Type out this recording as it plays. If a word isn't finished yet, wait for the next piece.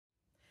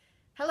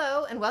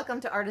Hello and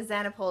welcome to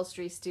Artisan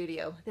Upholstery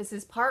Studio. This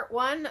is part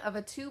one of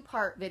a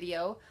two-part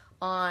video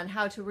on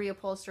how to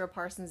reupholster a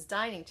Parsons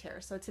dining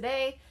chair. So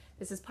today,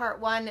 this is part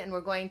one and we're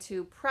going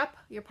to prep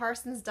your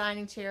Parsons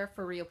dining chair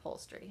for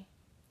reupholstery.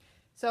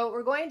 So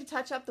we're going to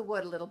touch up the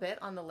wood a little bit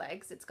on the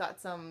legs. It's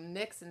got some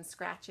nicks and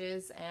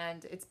scratches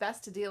and it's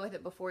best to deal with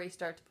it before you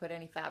start to put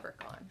any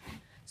fabric on.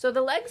 So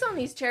the legs on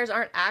these chairs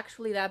aren't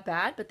actually that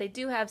bad, but they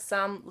do have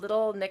some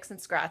little nicks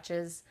and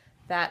scratches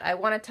that I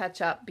want to touch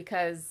up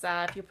because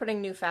if you're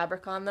putting new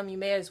fabric on them, you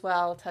may as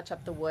well touch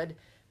up the wood,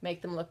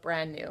 make them look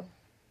brand new.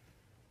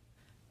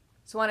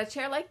 So on a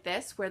chair like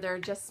this, where there are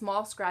just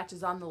small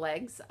scratches on the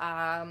legs,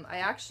 I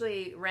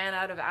actually ran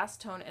out of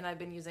acetone and I've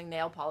been using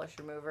nail polish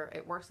remover.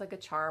 It works like a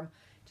charm.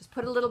 Just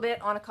put a little bit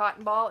on a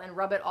cotton ball and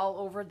rub it all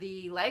over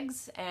the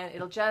legs and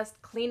it'll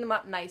just clean them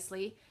up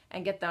nicely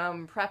and get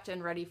them prepped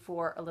and ready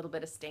for a little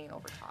bit of stain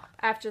over top.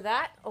 After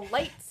that, a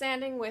light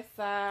sanding with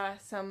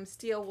some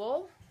steel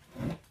wool.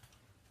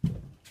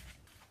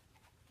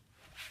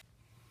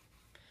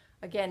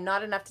 Again,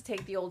 not enough to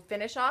take the old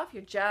finish off,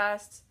 you're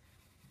just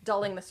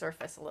dulling the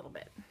surface a little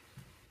bit.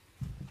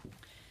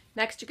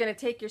 Next, you're going to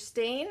take your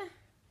stain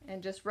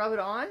and just rub it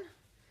on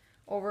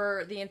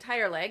over the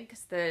entire leg,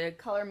 because the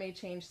color may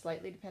change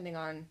slightly depending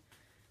on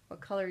what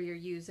color you're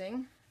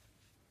using.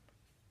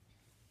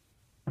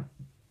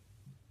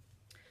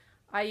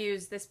 I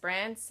use this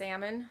brand,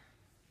 Salmon.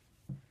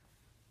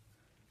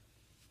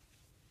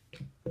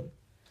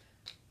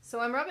 So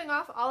I'm rubbing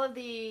off all of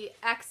the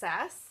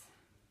excess.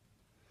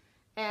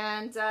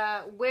 And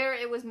where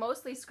it was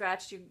mostly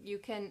scratched, you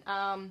can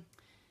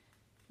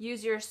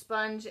use your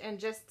sponge and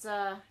just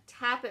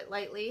tap it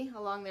lightly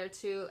along there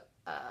to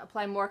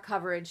apply more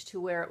coverage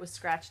to where it was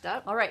scratched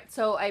up. Alright,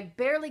 so I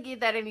barely gave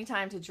that any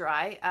time to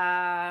dry.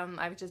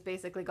 I've just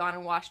basically gone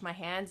and washed my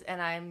hands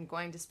and I'm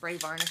going to spray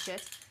varnish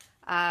it.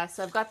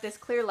 So I've got this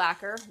clear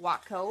lacquer,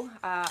 Watco.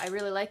 I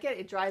really like it.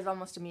 It dries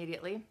almost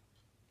immediately.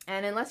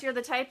 And unless you're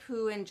the type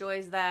who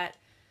enjoys that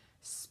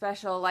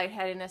special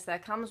lightheadedness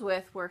that comes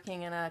with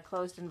working in a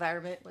closed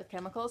environment with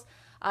chemicals,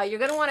 you're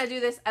going to want to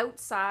do this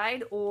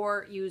outside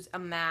or use a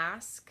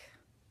mask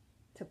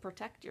to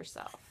protect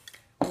yourself.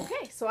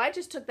 Okay, so I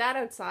just took that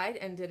outside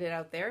and did it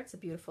out there. It's a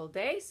beautiful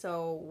day,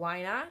 so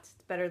why not? It's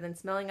better than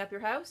smelling up your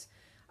house.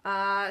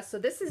 So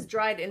this is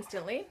dried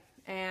instantly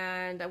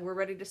and we're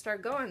ready to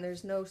start going.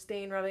 There's no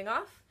stain rubbing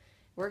off.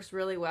 Works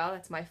really well.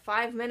 That's my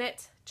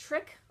 5-minute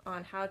trick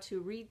on how to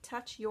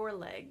retouch your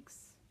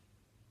legs.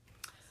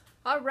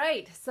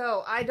 Alright,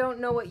 so I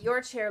don't know what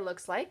your chair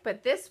looks like,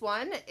 but this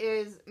one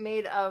is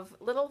made of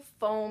little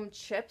foam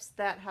chips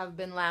that have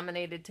been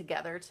laminated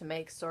together to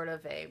make sort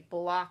of a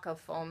block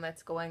of foam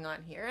that's going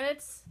on here, and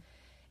it's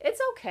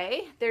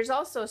okay. There's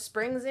also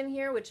springs in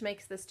here, which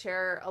makes this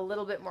chair a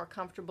little bit more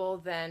comfortable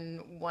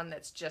than one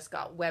that's just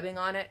got webbing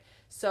on it,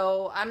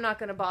 so I'm not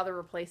going to bother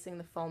replacing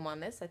the foam on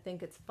this. I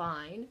think it's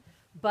fine,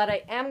 but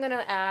I am going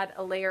to add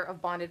a layer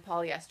of bonded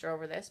polyester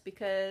over this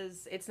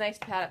because it's nice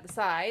to pad up the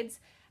sides.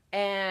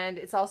 And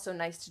it's also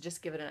nice to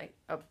just give it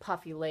a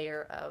puffy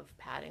layer of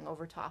padding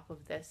over top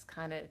of this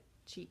kind of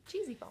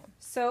cheesy foam.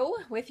 So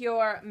with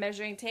your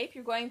measuring tape,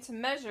 you're going to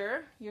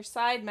measure your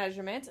side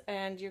measurement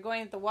and you're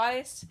going at the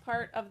widest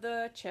part of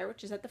the chair,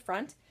 which is at the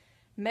front.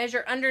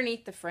 Measure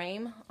underneath the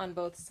frame on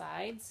both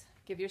sides.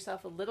 Give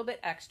yourself a little bit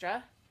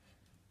extra.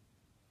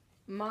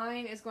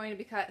 Mine is going to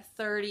be cut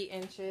 30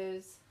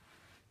 inches.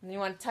 And you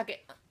want to tuck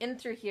it in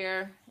through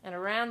here and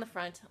around the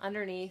front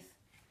underneath.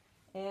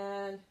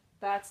 And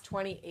that's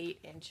 28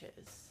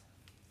 inches.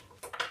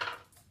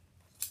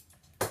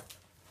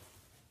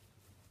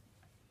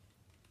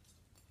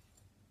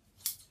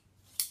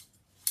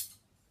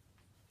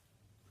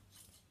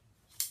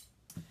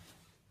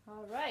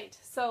 All right,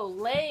 so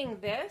laying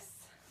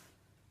this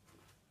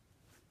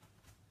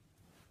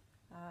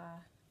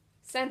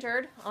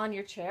centered on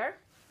your chair,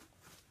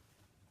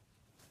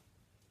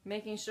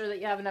 making sure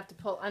that you have enough to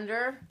pull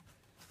under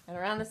and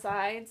around the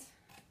sides.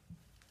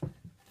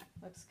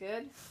 Looks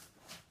good.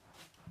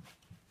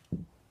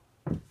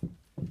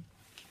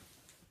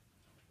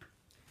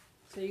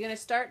 So you're going to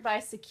start by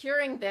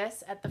securing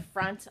this at the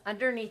front,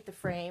 underneath the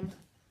frame,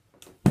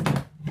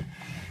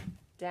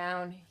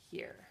 down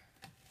here.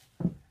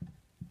 You're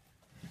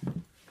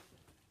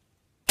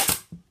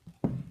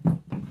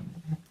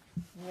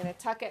going to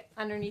tuck it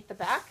underneath the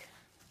back,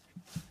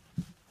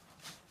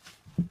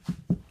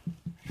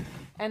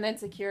 and then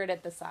secure it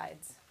at the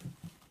sides,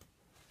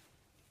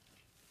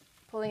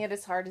 pulling it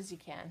as hard as you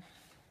can.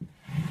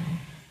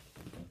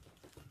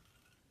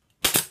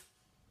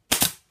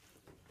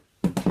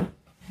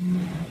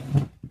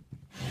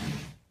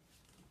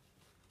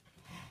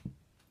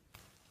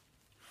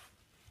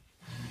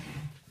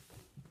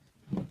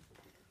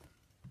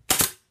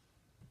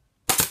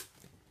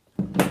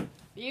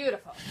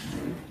 Beautiful.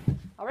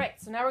 All right,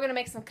 so now we're going to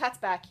make some cuts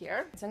back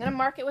here. So I'm going to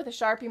mark it with a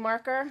Sharpie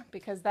marker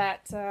because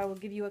that will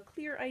give you a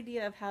clear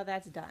idea of how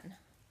that's done.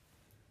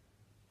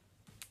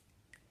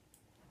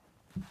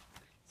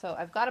 So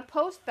I've got a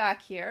post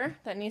back here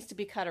that needs to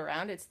be cut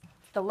around. It's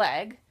the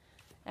leg,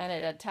 and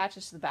it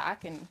attaches to the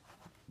back, and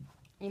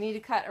you need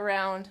to cut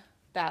around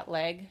that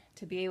leg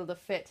to be able to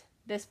fit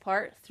this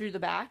part through the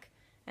back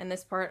and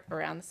this part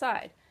around the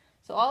side.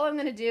 So all I'm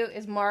going to do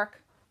is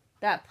mark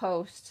that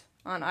post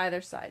on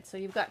either side. So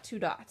you've got 2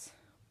 dots.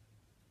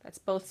 That's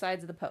both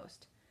sides of the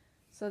post.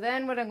 So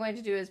then what I'm going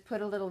to do is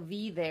put a little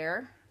V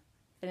there,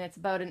 and it's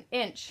about 1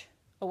 inch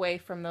away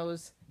from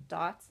those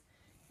dots,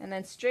 and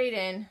then straight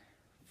in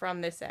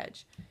from this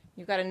edge.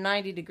 You've got a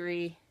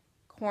 90-degree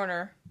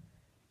corner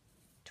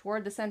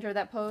toward the center of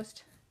that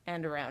post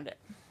and around it.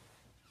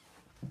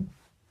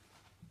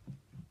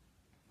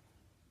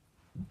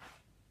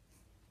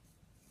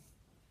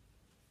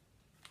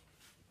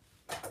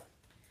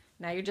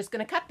 Now you're just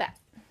going to cut that.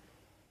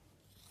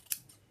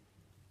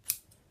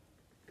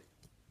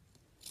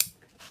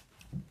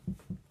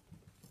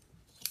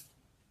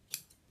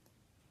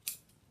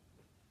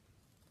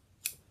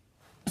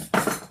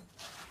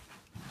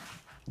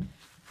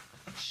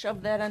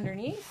 Shove that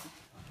underneath.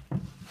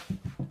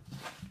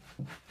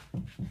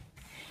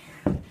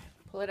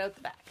 Pull it out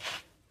the back.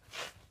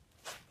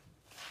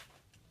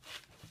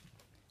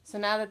 So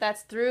now that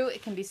that's through,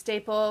 it can be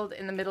stapled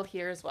in the middle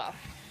here as well.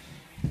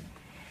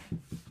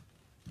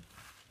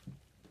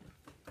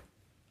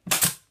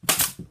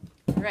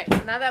 All right,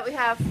 so now that we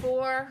have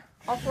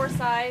all four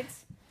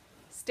sides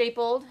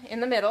stapled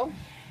in the middle,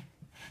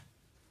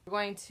 we're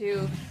going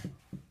to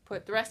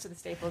put the rest of the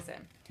staples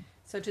in.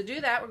 So to do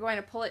that, we're going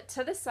to pull it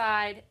to the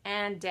side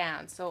and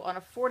down. So on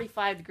a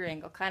 45-degree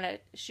angle, kind of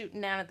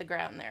shooting down at the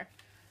ground there,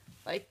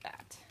 like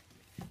that.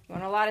 You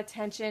want a lot of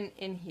tension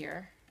in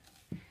here,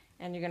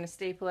 and you're going to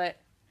staple it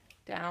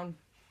down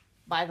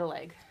by the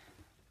leg.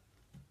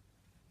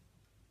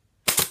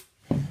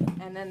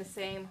 And then the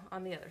same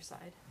on the other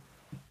side.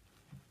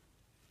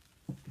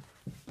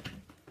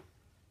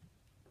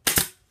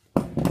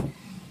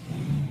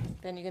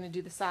 Then you're going to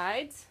do the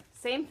sides,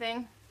 same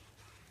thing.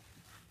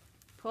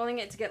 Pulling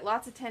it to get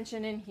lots of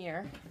tension in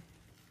here.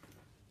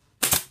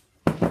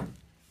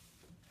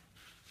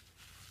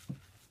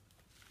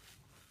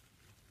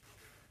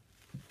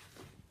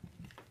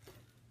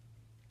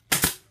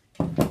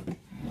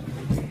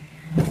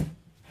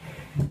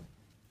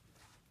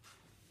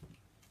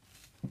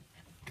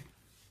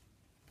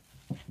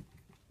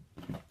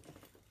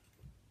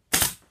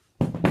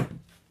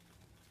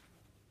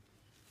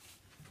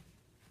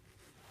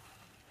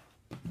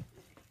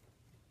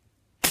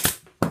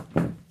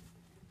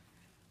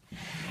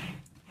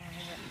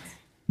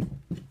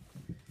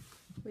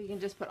 You can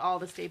just put all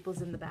the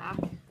staples in the back.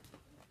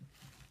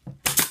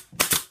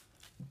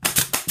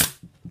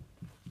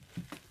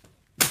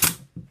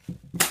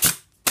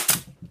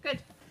 Good.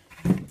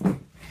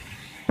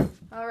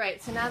 All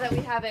right, so now that we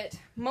have it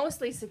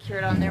mostly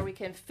secured on there, we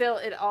can fill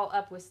it all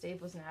up with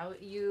staples now.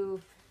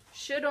 You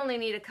should only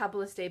need a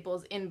couple of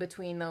staples in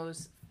between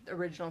those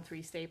original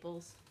 3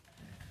 staples.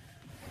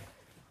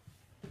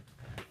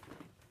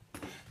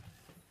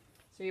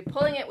 So you're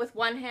pulling it with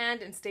one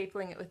hand and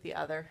stapling it with the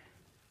other.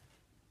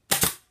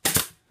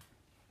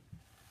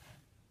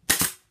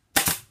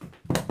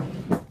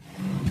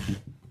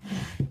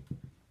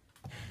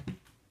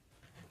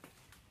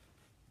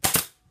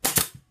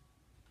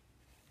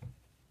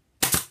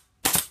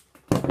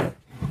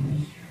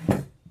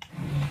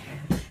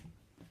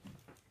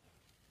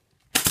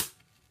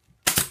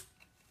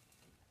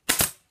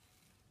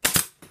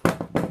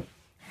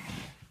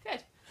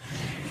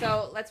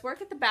 So let's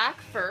work at the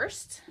back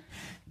first.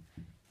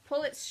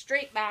 Pull it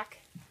straight back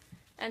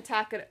and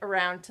tack it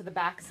around to the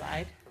back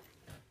side.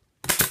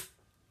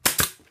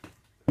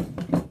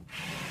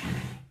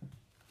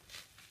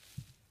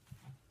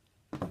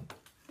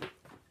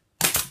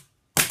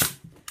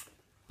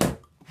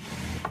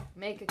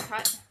 Make a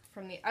cut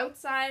from the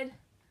outside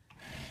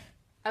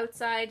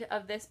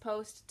of this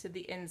post to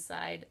the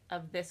inside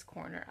of this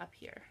corner up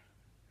here.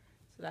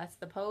 So that's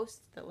the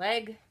post, the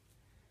leg.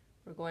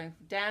 We're going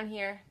from down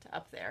here to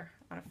up there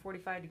on a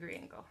 45-degree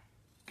angle.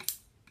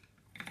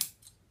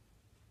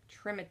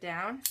 Trim it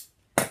down,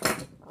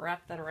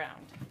 wrap that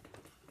around.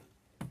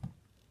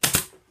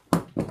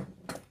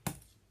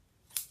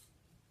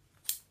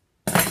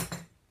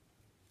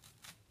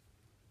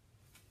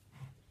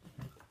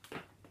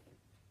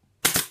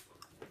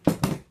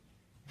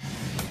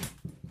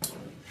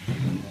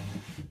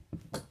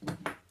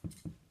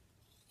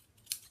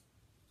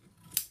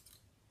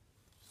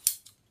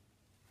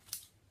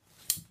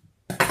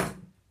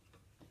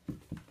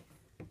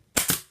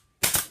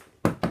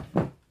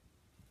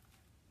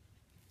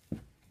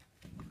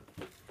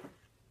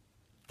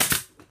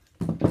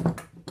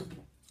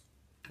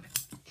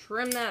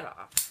 Trim that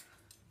off.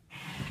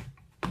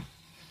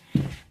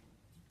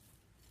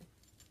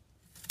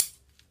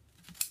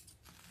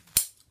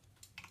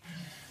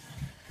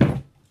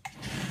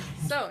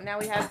 So now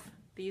we have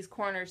these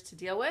corners to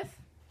deal with.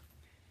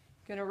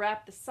 I'm going to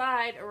wrap the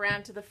side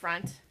around to the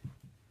front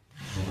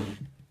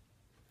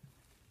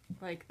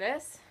like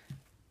this.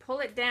 Pull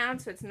it down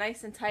so it's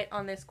nice and tight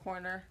on this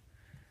corner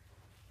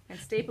and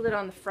staple it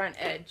on the front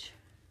edge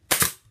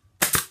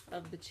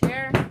of the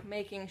chair,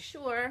 making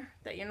sure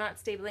that you're not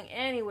stapling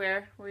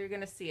anywhere where you're going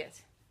to see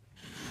it.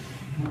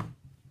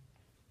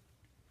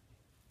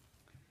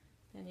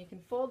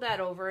 fold that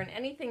over, and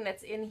anything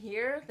that's in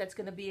here that's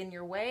going to be in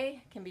your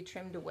way can be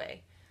trimmed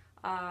away.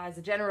 As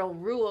a general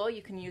rule,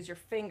 you can use your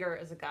finger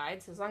as a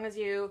guide. So as long as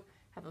you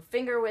have a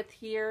finger width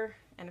here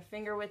and a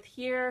finger width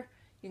here,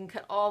 you can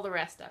cut all the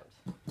rest out.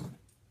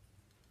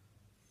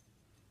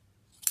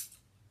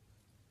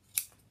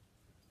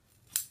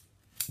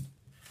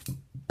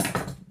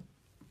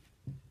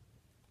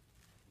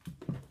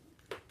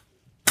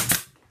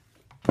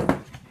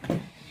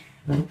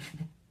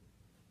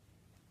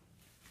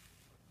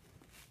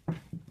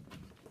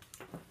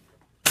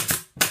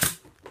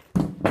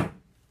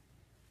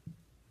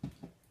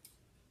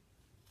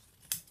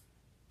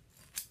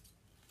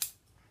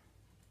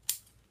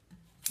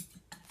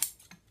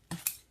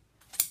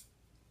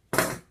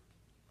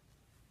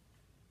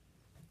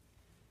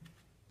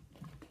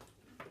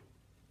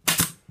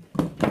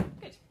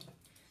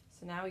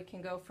 So now we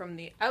can go from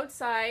the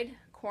outside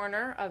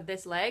corner of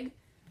this leg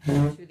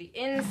to the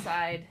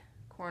inside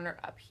corner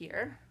up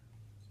here.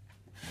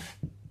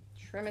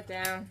 Trim it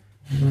down,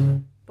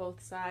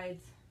 both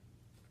sides.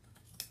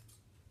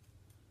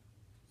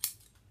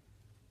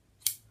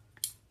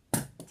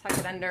 Tuck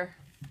it under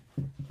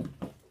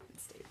and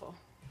staple.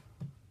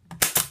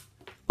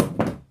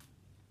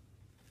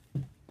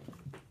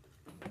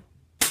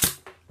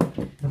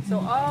 So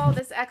all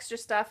this extra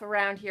stuff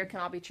around here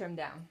can all be trimmed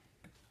down.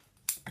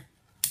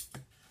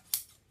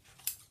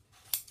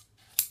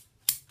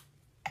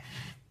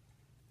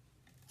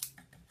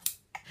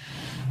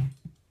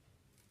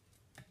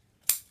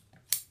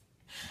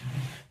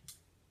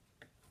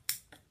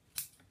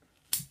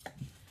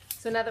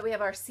 So now that we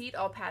have our seat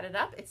all padded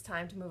up, it's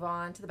time to move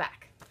on to the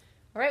back.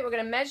 All right, we're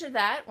going to measure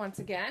that once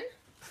again.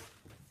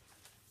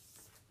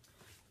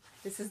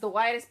 This is the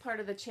widest part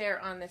of the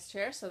chair on this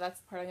chair, so that's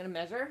the part I'm going to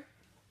measure.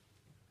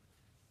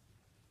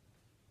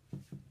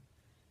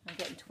 I'm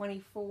getting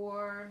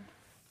 24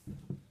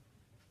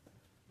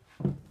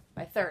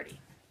 by 30.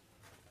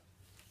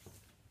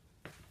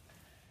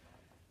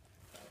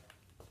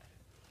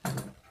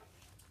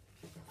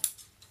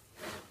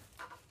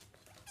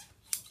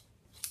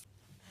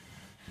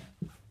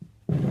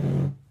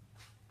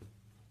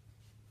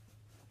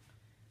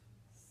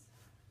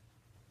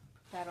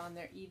 That on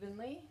there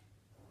evenly.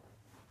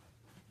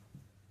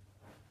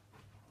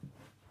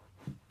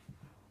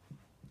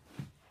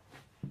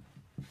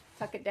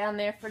 Tuck it down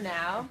there for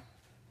now.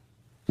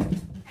 Okay.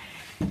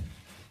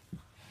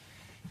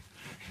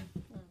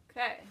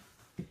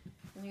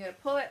 And you're going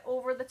to pull it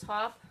over the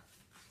top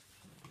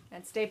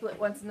and staple it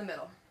once in the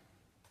middle.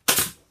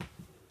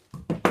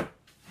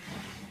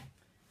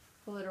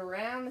 Pull it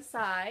around the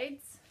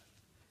sides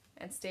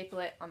and staple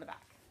it on the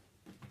back.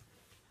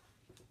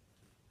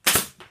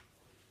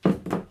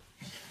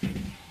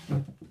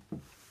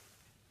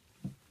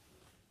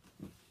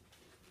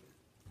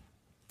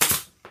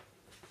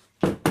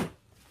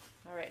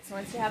 Alright, so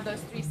once you have those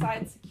three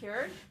sides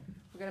secured,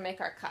 we're going to make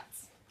our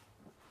cuts.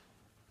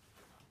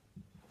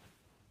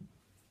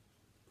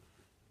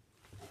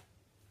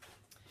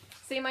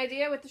 Same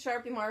idea with the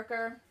Sharpie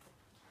marker.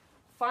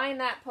 Find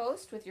that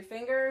post with your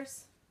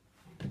fingers.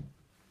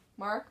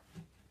 Mark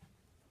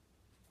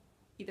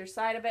either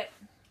side of it.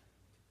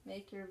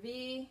 Make your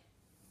V.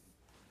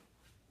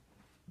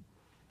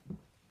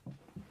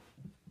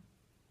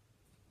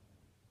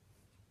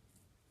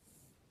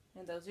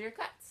 And those are your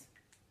cuts.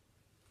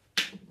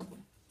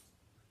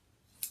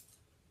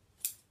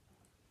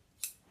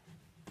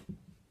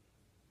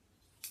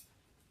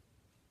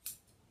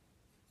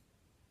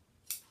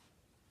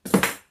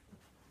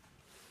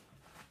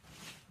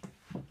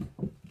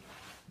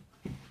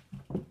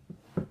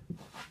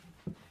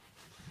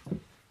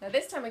 Now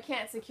this time we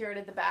can't secure it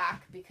at the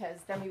back because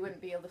then we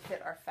wouldn't be able to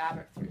fit our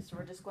fabric through. So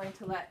we're just going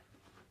to let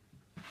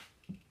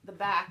the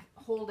back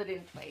hold it in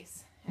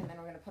place, and then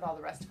we're going to put all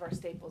the rest of our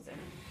staples in.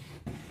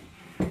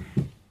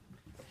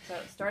 So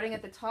starting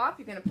at the top,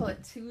 you're going to pull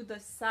it to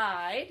the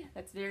side.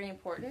 That's very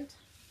important.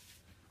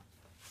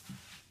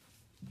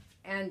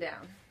 And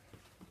down.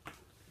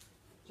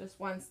 Just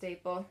one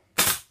staple.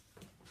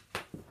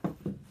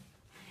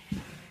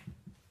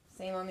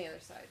 Same on the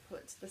other side. Pull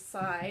it to the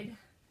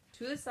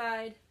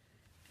side,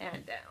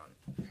 and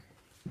down.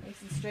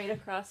 Nice and straight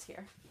across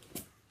here.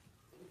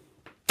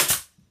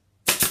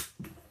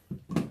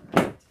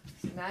 Alright,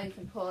 so now you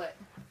can pull it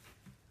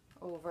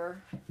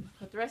over,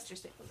 put the rest of your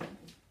staples in.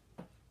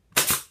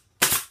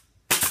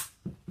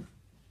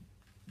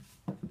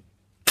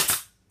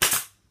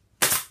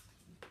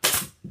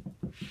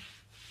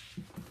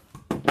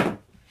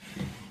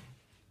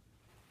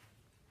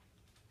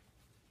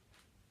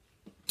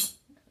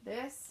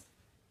 This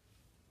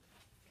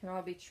can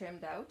all be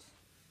trimmed out.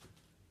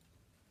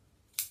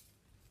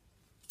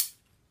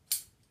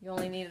 You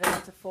only need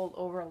enough to fold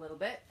over a little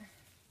bit.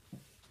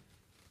 And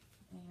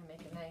you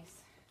make a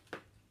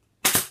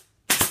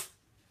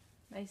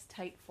nice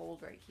tight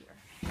fold right here.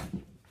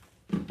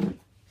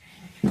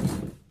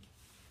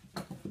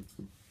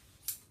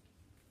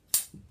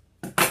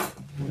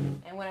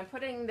 And when I'm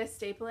putting this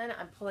staple in,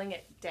 I'm pulling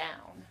it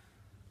down.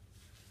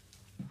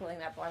 Pulling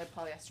that bonded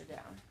polyester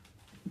down.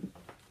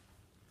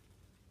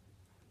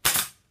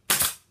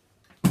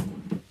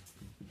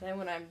 Then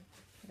when I'm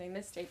putting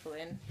this staple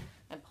in,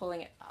 I'm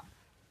pulling it up.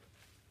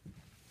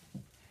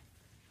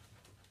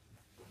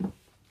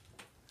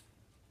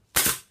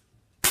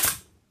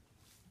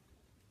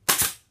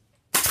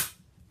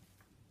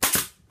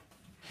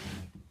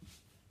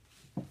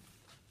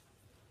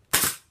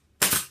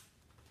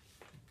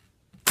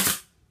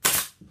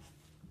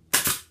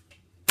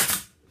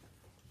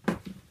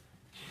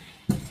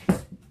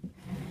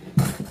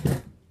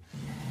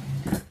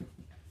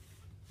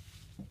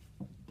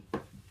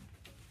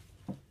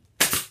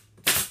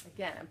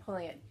 Again, I'm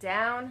pulling it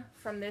down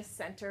from this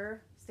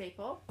center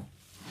staple,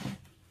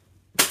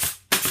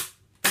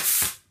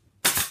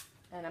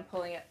 and I'm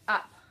pulling it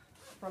up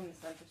from the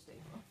center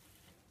staple.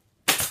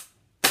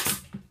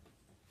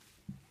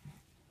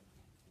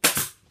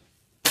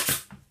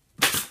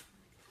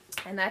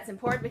 And that's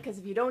important because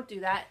if you don't do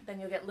that, then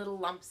you'll get little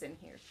lumps in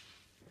here.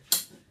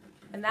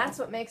 And that's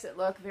what makes it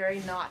look very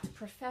not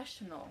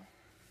professional.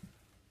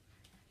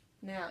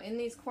 Now, in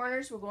these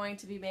corners, we're going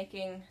to be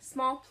making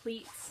small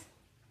pleats.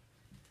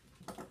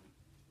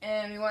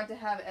 And we want to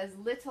have as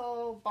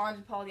little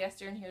bonded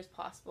polyester in here as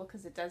possible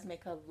because it does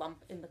make a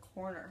lump in the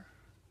corner.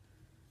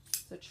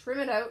 So trim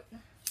it out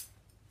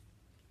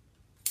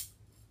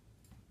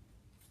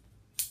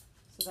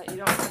so that you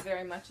don't have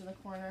very much in the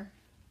corner,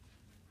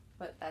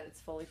 but that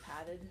it's fully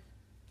padded.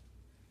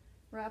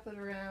 Wrap it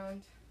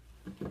around,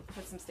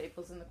 put some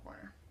staples in the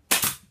corner.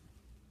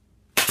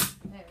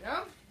 There we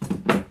go.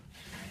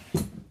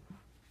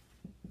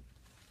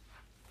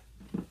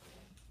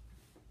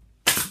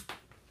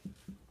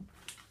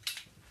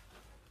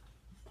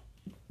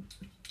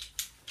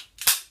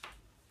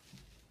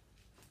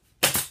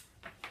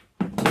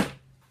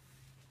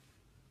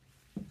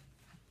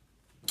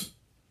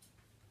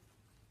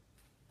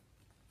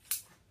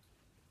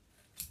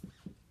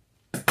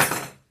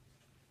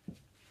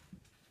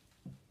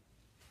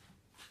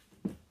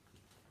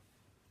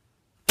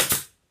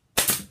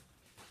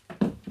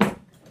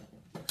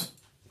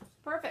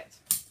 Perfect.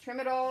 Trim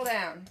it all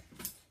down.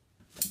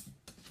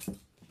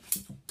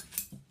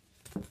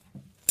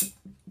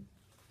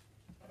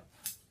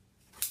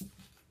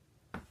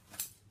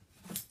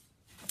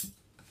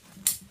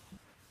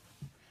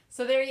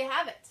 So there you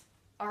have it.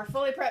 Our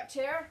fully prepped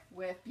chair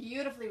with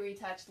beautifully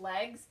retouched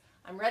legs.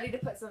 I'm ready to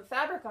put some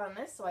fabric on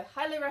this, so I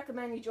highly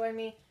recommend you join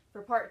me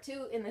for part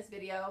 2 in this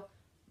video,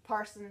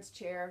 Parsons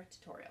chair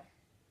tutorial.